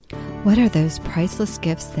What are those priceless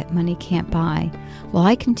gifts that money can't buy? Well,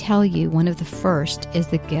 I can tell you one of the first is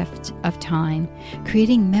the gift of time,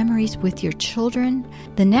 creating memories with your children.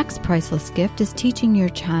 The next priceless gift is teaching your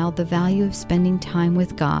child the value of spending time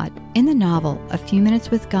with God. In the novel, A Few Minutes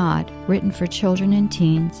with God, written for children and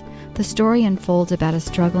teens, the story unfolds about a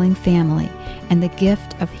struggling family and the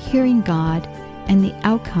gift of hearing God and the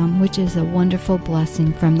outcome, which is a wonderful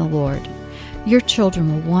blessing from the Lord. Your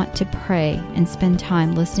children will want to pray and spend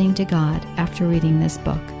time listening to God after reading this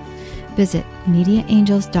book. Visit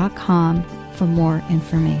mediaangels.com for more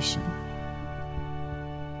information.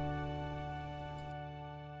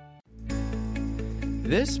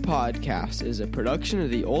 This podcast is a production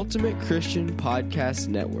of the Ultimate Christian Podcast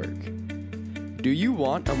Network. Do you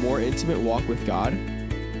want a more intimate walk with God?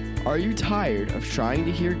 Are you tired of trying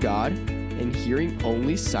to hear God and hearing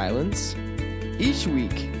only silence? Each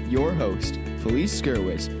week, your host, Felice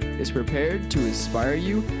Skirwitz, is prepared to inspire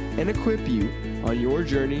you and equip you on your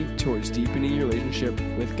journey towards deepening your relationship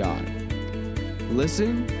with God.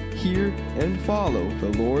 Listen, hear, and follow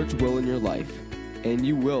the Lord's will in your life, and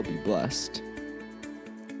you will be blessed.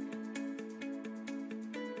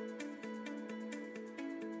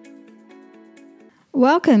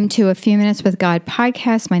 Welcome to A Few Minutes with God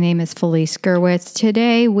podcast. My name is Felice Skirwitz.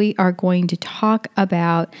 Today we are going to talk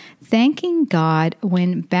about thanking God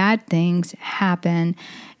when bad things happen,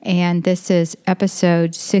 and this is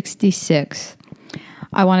episode 66.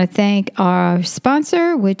 I want to thank our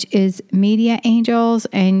sponsor, which is Media Angels,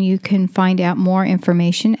 and you can find out more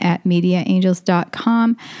information at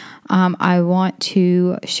mediaangels.com. I want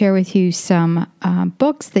to share with you some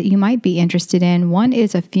books that you might be interested in. One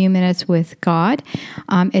is A Few Minutes with God.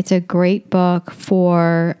 It's a great book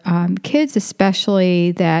for kids,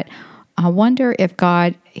 especially that wonder if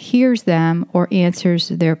God hears them or answers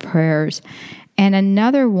their prayers. And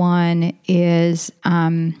another one is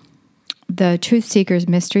the Truth Seekers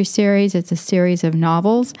Mystery Series. It's a series of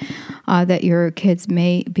novels that your kids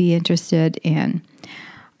may be interested in.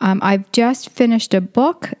 I've just finished a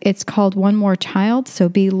book. It's called One More Child, so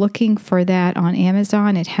be looking for that on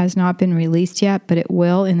Amazon. It has not been released yet, but it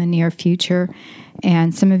will in the near future,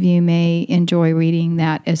 and some of you may enjoy reading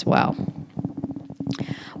that as well.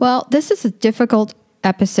 Well, this is a difficult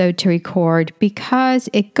episode to record because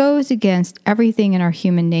it goes against everything in our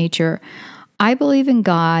human nature. I believe in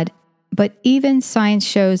God, but even science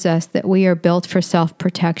shows us that we are built for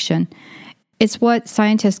self-protection. It's what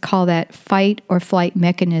scientists call that fight or flight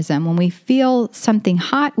mechanism. When we feel something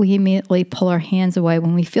hot, we immediately pull our hands away.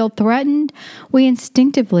 When we feel threatened, we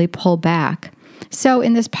instinctively pull back. So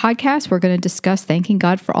in this podcast, we're going to discuss thanking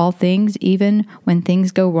God for all things, even when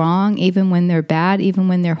things go wrong, even when they're bad, even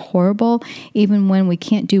when they're horrible, even when we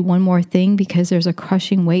can't do one more thing because there's a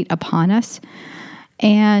crushing weight upon us.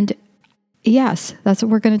 And yes, that's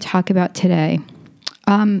what we're going to talk about today.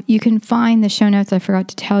 You can find the show notes, I forgot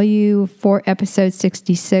to tell you, for episode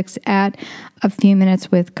 66 at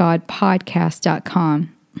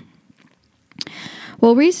afewminuteswithgodpodcast.com.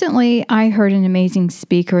 Well, recently I heard an amazing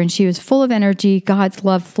speaker, and she was full of energy. God's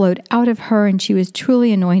love flowed out of her, and she was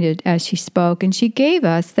truly anointed as she spoke, and she gave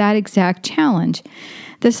us that exact challenge.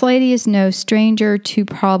 This lady is no stranger to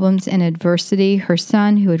problems and adversity. Her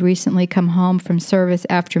son, who had recently come home from service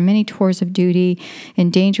after many tours of duty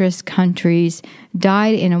in dangerous countries,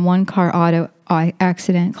 died in a one-car auto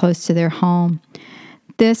accident close to their home.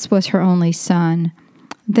 This was her only son.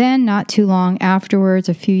 Then, not too long afterwards,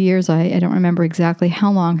 a few years, I don't remember exactly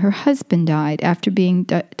how long, her husband died after being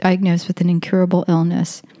diagnosed with an incurable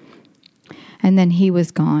illness. And then he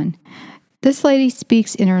was gone. This lady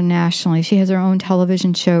speaks internationally. She has her own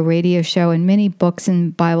television show, radio show, and many books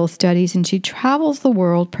and Bible studies, and she travels the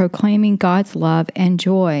world proclaiming God's love and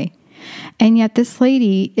joy. And yet this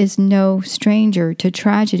lady is no stranger to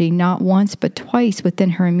tragedy, not once but twice within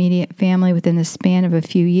her immediate family within the span of a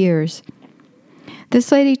few years.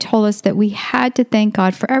 This lady told us that we had to thank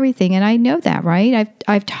God for everything, and I know that, right?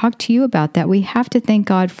 I've talked to you about that. We have to thank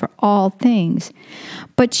God for all things.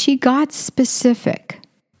 But she got specific.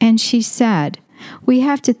 And she said, we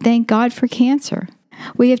have to thank God for cancer.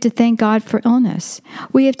 We have to thank God for illness.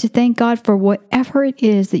 We have to thank God for whatever it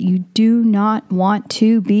is that you do not want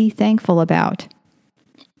to be thankful about.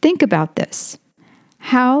 Think about this.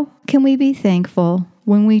 How can we be thankful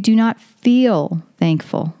when we do not feel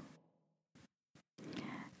thankful?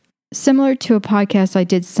 Similar to a podcast I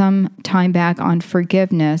did some time back on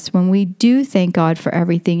forgiveness, when we do thank God for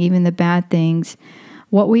everything, even the bad things,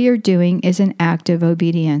 what we are doing is an act of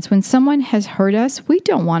obedience. When someone has hurt us, we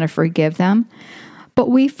don't want to forgive them, but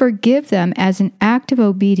we forgive them as an act of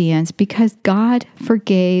obedience because God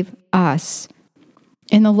forgave us.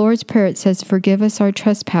 In the Lord's Prayer, it says, forgive us our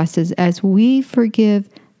trespasses as we forgive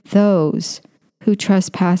those who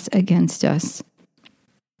trespass against us.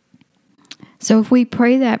 So if we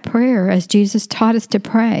pray that prayer as Jesus taught us to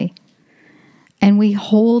pray, and we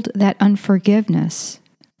hold that unforgiveness,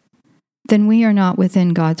 then we are not within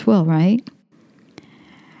God's will, right?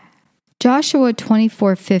 Joshua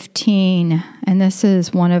 24:15, and this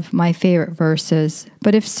is one of my favorite verses.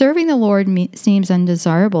 But if serving the Lord seems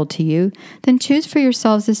undesirable to you, then choose for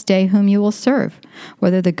yourselves this day whom you will serve,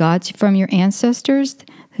 whether the gods from your ancestors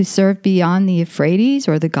who served beyond the Euphrates,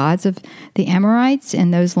 or the gods of the Amorites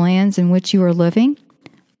in those lands in which you are living.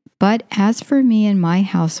 But as for me and my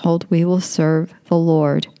household, we will serve the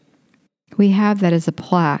Lord. We have that as a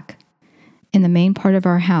plaque in the main part of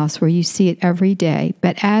our house where you see it every day.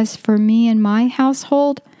 But as for me and my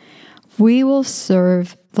household, we will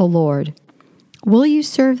serve the Lord. Will you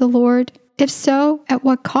serve the Lord? If so, at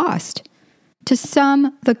what cost? To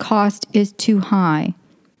some, the cost is too high.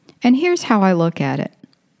 And here's how I look at it.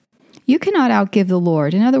 You cannot outgive the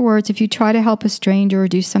Lord. In other words, if you try to help a stranger or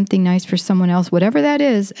do something nice for someone else, whatever that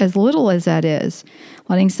is, as little as that is,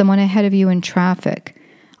 letting someone ahead of you in traffic,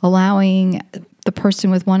 allowing the person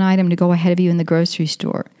with one item to go ahead of you in the grocery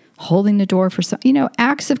store, holding the door for some,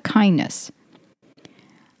 acts of kindness.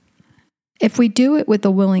 If we do it with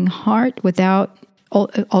a willing heart, without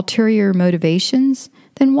ulterior motivations,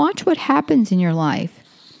 then watch what happens in your life.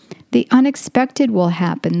 The unexpected will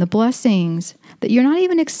happen. The blessings that you're not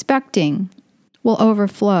even expecting will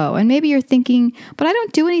overflow. And maybe you're thinking, but I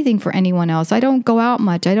don't do anything for anyone else. I don't go out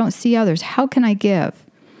much. I don't see others. How can I give?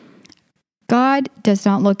 God does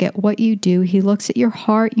not look at what you do. He looks at your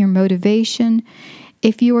heart, your motivation.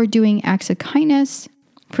 If you are doing acts of kindness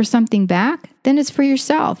for something back, then it's for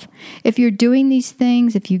yourself. If you're doing these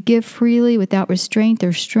things, if you give freely without restraint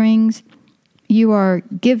or strings, you are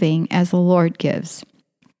giving as the Lord gives.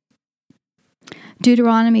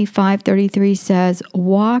 Deuteronomy 5:33 says,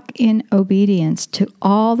 walk in obedience to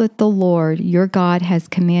all that the Lord your God has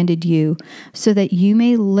commanded you, so that you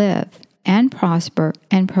may live and prosper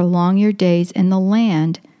and prolong your days in the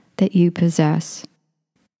land that you possess.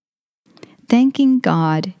 Thanking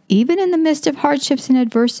God, even in the midst of hardships and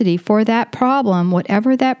adversity, for that problem,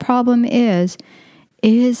 whatever that problem is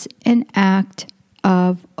an act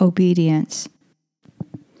of obedience.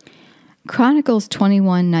 Chronicles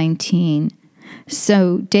 21:19.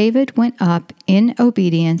 So David went up in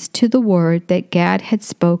obedience to the word that Gad had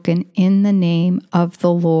spoken in the name of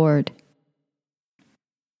the Lord.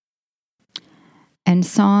 And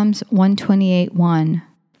Psalms 128:1.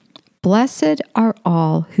 Blessed are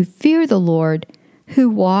all who fear the Lord, who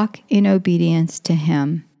walk in obedience to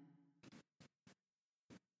him.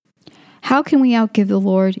 How can we outgive the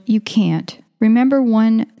Lord? You can't. I remember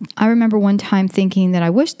one time thinking that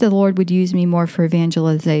I wish the Lord would use me more for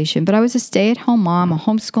evangelization, but I was a stay-at-home mom, a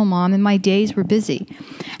homeschool mom, and my days were busy.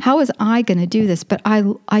 How was I going to do this? But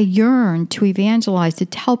I yearned to evangelize, to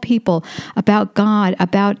tell people about God,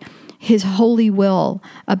 about his holy will,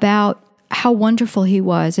 about how wonderful he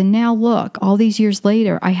was. And now look, all these years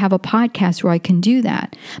later, I have a podcast where I can do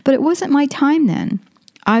that. But it wasn't my time then.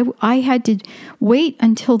 I had to wait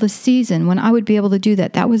until the season when I would be able to do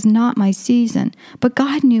that. That was not my season. But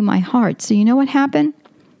God knew my heart. So you know what happened?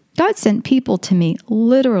 God sent people to me,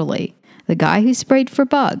 literally. The guy who sprayed for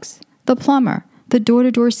bugs, the plumber, the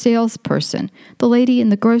door-to-door salesperson, the lady in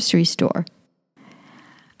the grocery store.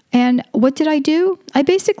 And what did I do? I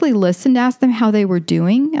basically listened, asked them how they were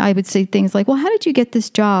doing. I would say things like, well, how did you get this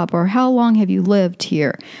job? Or how long have you lived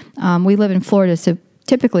here? We live in Florida, so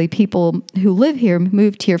typically people who live here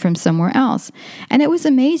moved here from somewhere else. And it was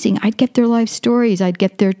amazing. I'd get their life stories. I'd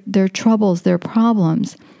get their troubles, their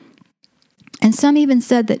problems. And some even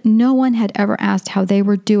said that no one had ever asked how they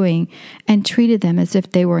were doing and treated them as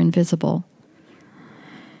if they were invisible.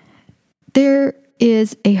 There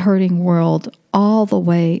is a hurting world all the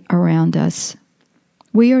way around us.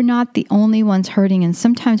 We are not the only ones hurting, and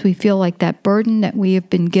sometimes we feel like that burden that we have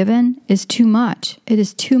been given is too much. It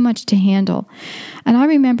is too much to handle. And I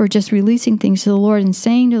remember just releasing things to the Lord and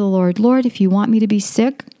saying to the Lord, Lord, if you want me to be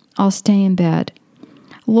sick, I'll stay in bed.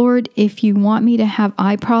 Lord, if you want me to have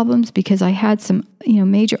eye problems, because I had some,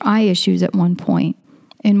 major eye issues at one point.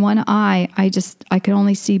 In one eye, I could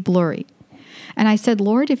only see blurry. And I said,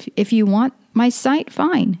 Lord, if you want my sight,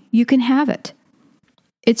 fine, you can have it.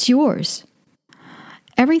 It's yours.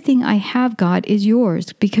 Everything I have, God, is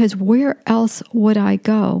yours, because where else would I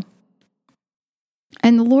go?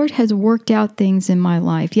 And the Lord has worked out things in my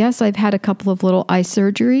life. Yes, I've had a couple of little eye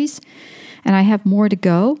surgeries, and I have more to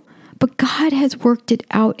go, but God has worked it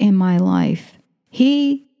out in my life.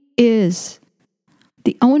 He is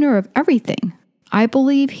the owner of everything. I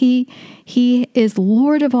believe He is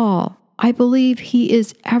Lord of all. I believe He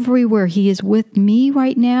is everywhere. He is with me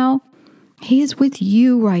right now. He is with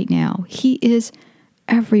you right now. He is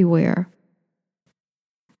everywhere.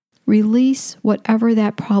 Release whatever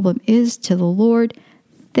that problem is to the Lord.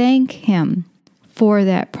 Thank Him for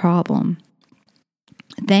that problem.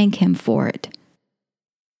 Thank Him for it.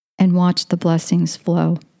 And watch the blessings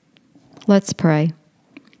flow. Let's pray.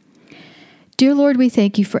 Dear Lord, we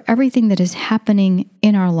thank You for everything that is happening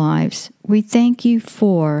in our lives. We thank You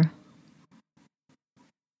for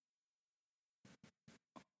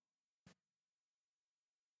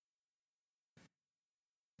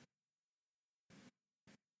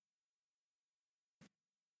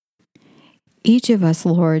each of us,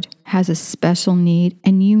 Lord, has a special need,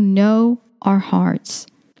 and You know our hearts.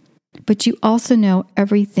 But You also know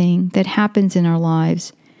everything that happens in our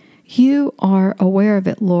lives. You are aware of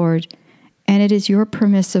it, Lord, and it is Your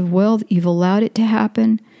permissive will that You've allowed it to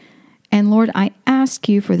happen. And Lord, I ask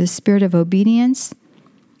You for the spirit of obedience,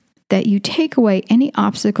 that You take away any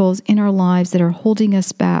obstacles in our lives that are holding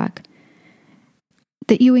us back,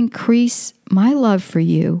 that You increase my love for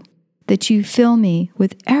You, that You fill me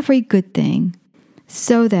with every good thing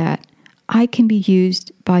so that I can be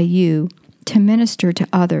used by You to minister to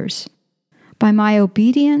others. By my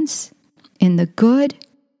obedience in the good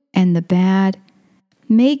and the bad,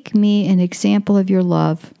 make me an example of Your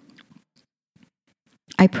love.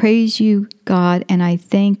 I praise You, God, and I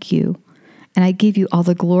thank You, and I give You all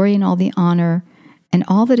the glory and all the honor and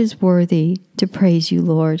all that is worthy to praise You,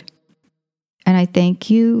 Lord. And I thank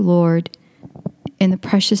You, Lord, in the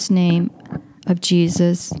precious name of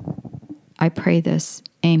Jesus, I pray this.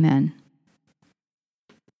 Amen.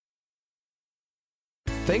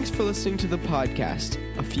 Thanks for listening to the podcast,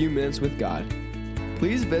 A Few Minutes with God.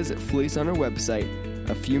 Please visit Felice on our website,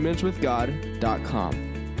 afewminuteswithgod.com,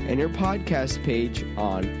 and your podcast page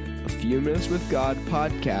on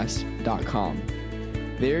afewminuteswithgodpodcast.com.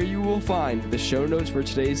 There you will find the show notes for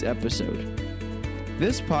today's episode.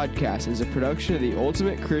 This podcast is a production of the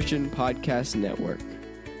Ultimate Christian Podcast Network.